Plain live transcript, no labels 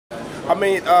I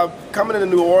mean, coming into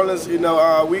New Orleans,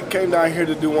 we came down here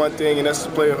to do one thing, and that's to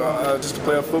play, just to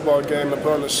play a football game and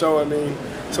put on the show. I mean,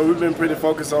 so we've been pretty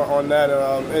focused on that,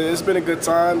 and it's been a good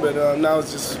time. But now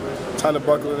it's just time to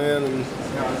buckle it in and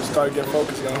start getting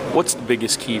focused now. What's the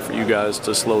biggest key for you guys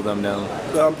to slow them down?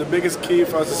 The biggest key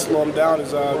for us to slow them down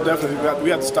is definitely we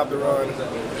have to stop the run,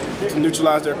 to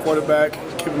neutralize their quarterback,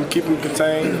 keep them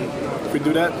contained. If we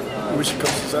do that, we should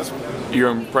come successful. Your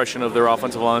impression of their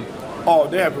offensive line? Oh,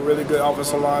 they have a really good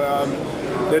offensive line.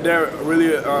 They're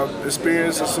really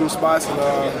experienced in some spots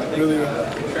and really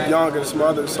young in some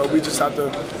others. So we just have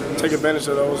to take advantage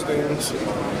of those things.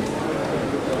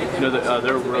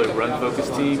 They're a really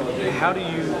run-focused team. How do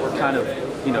you kind of,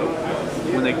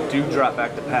 when they do drop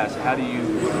back to pass, how do you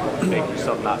make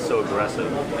yourself not so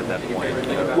aggressive at that point?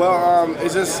 Well,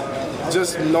 it's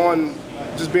just knowing,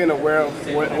 just being aware of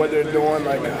what they're doing,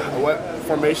 like what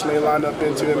formation they line up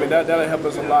into. I mean, that'll help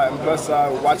us a lot. And plus,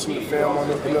 watching the film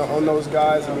on those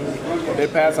guys, I mean, they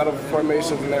pass out of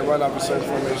formations and they run out of certain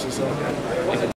formations. So.